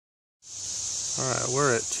Alright,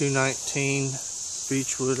 we're at 219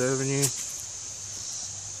 Beechwood Avenue.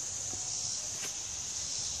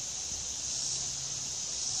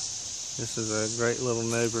 This is a great little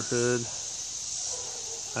neighborhood.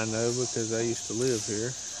 I know because I used to live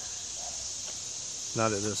here.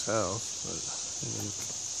 Not at this house, but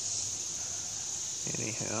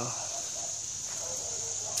anyhow.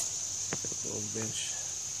 A little bench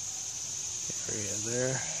area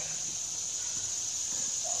there.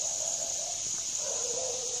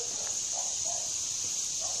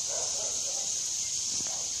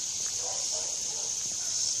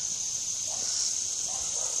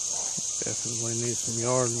 Definitely need some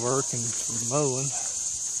yard work and some mowing.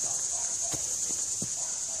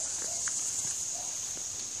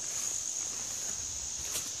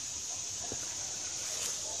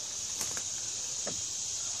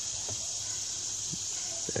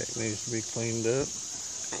 Deck needs to be cleaned up.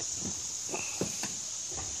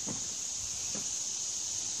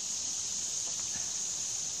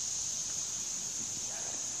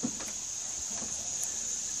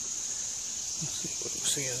 Let's see what we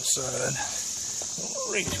see inside. I'm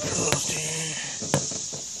gonna reach close here.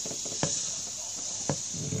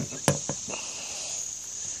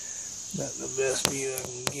 About the best view I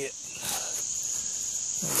can get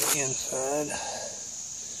on the inside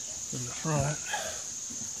from the front.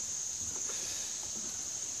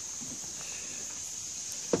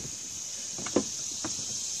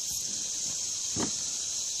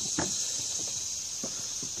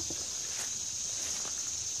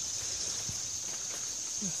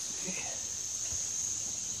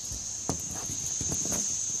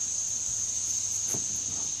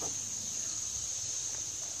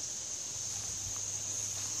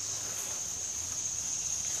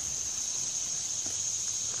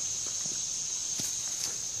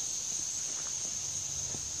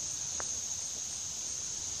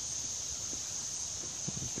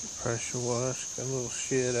 Pressure wash, got a little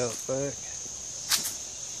shed out back.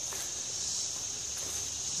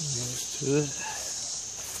 Used to it.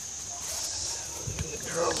 Look at the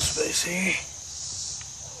crawl space here.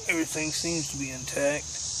 Everything seems to be intact.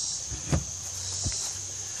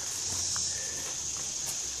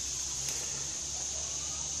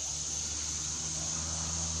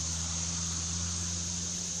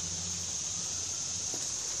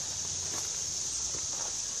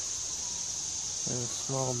 And a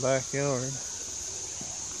small backyard. Let's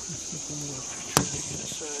see if I'm going to try to get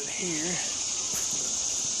inside here.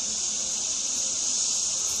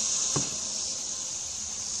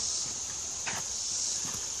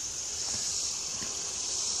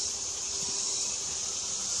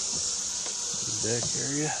 Deck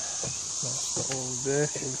area. That's the old deck.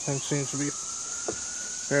 Everything seems to be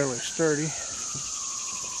fairly sturdy.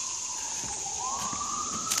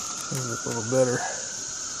 Seems a little better.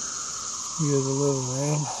 View of the living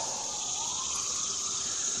room.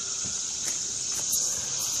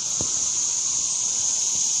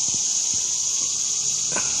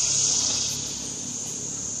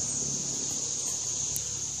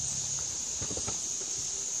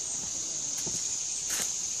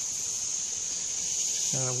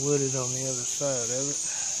 Kind of wooded on the other side of it.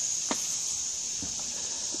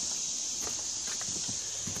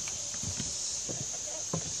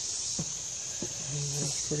 And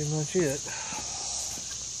that's pretty much it.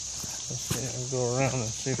 Let's see, I'll go around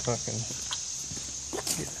and see if I can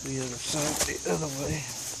get to the other side the other way.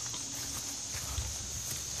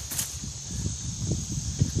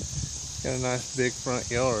 Got a nice big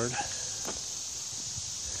front yard.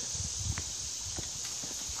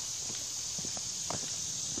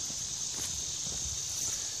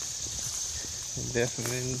 It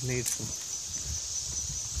definitely needs some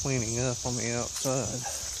cleaning up on the outside.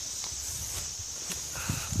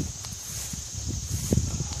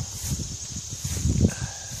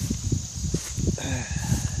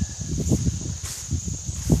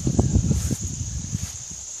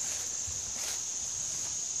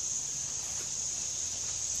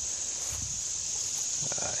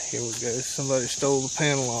 Here we go. Somebody stole the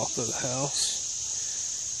panel off of the house.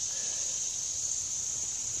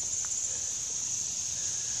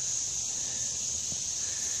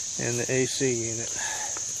 And the AC unit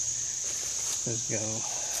is gone.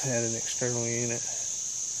 Had an external unit.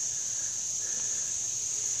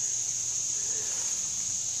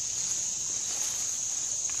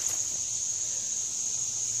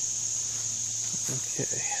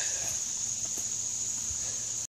 Okay.